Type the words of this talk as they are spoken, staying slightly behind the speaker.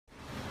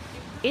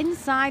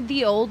inside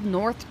the Old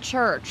North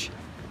Church.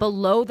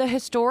 Below the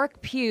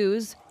historic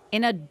pews,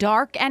 in a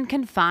dark and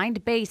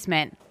confined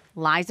basement,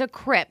 lies a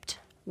crypt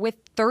with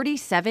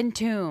 37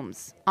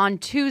 tombs. On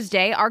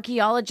Tuesday,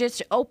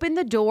 archaeologists opened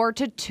the door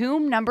to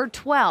tomb number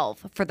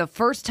 12 for the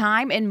first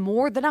time in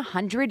more than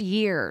 100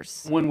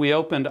 years. When we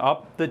opened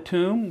up the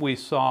tomb, we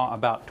saw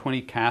about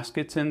 20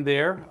 caskets in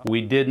there.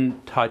 We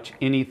didn't touch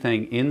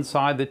anything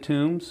inside the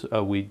tombs.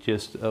 We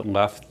just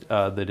left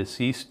the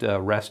deceased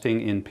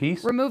resting in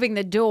peace. Removing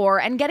the door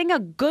and getting a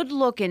good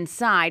look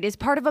inside is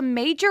part of a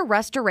major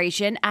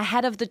restoration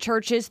ahead of the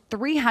church's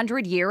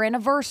 300-year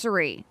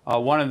anniversary.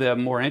 One of the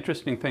more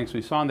interesting things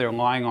we saw in there,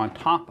 lying on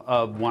top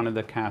of one of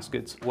the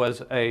caskets,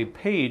 was a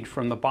page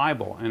from the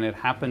Bible, and it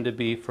happened to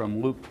be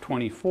from Luke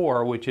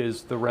 24, which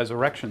is the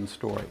resurrection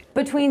story.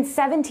 Between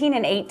 17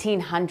 and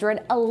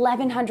 1800,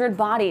 1,100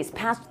 bodies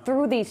passed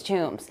through these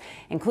tombs,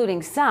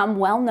 including some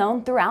well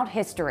known throughout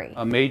history.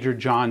 Major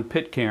John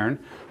Pitcairn,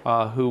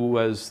 who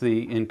was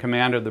in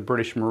command of the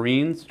British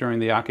Marines during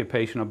the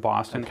occupation of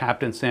Boston,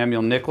 Captain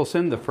Samuel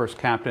Nicholson, the first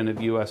captain of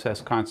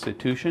USS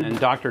Constitution, and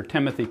Dr.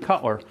 Timothy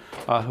Cutler,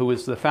 who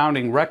was the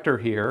founding rector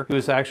here, who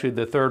was actually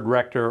the third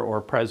rector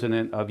or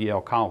president of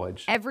Yale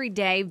College. Every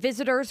day,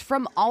 visitors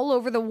from all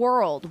over the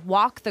world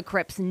walk the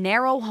crypt's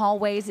narrow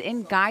hallways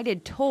in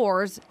guided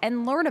tours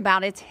and learn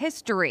about its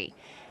history.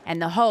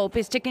 And the hope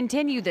is to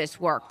continue this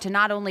work to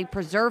not only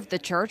preserve the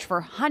church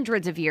for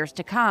hundreds of years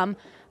to come,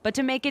 but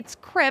to make its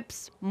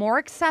crypts more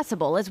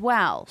accessible as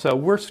well. So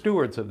we're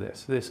stewards of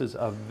this. This is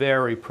a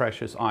very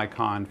precious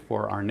icon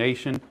for our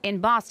nation. In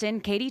Boston,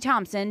 Katie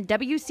Thompson,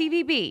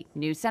 WCVB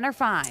News Center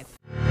 5.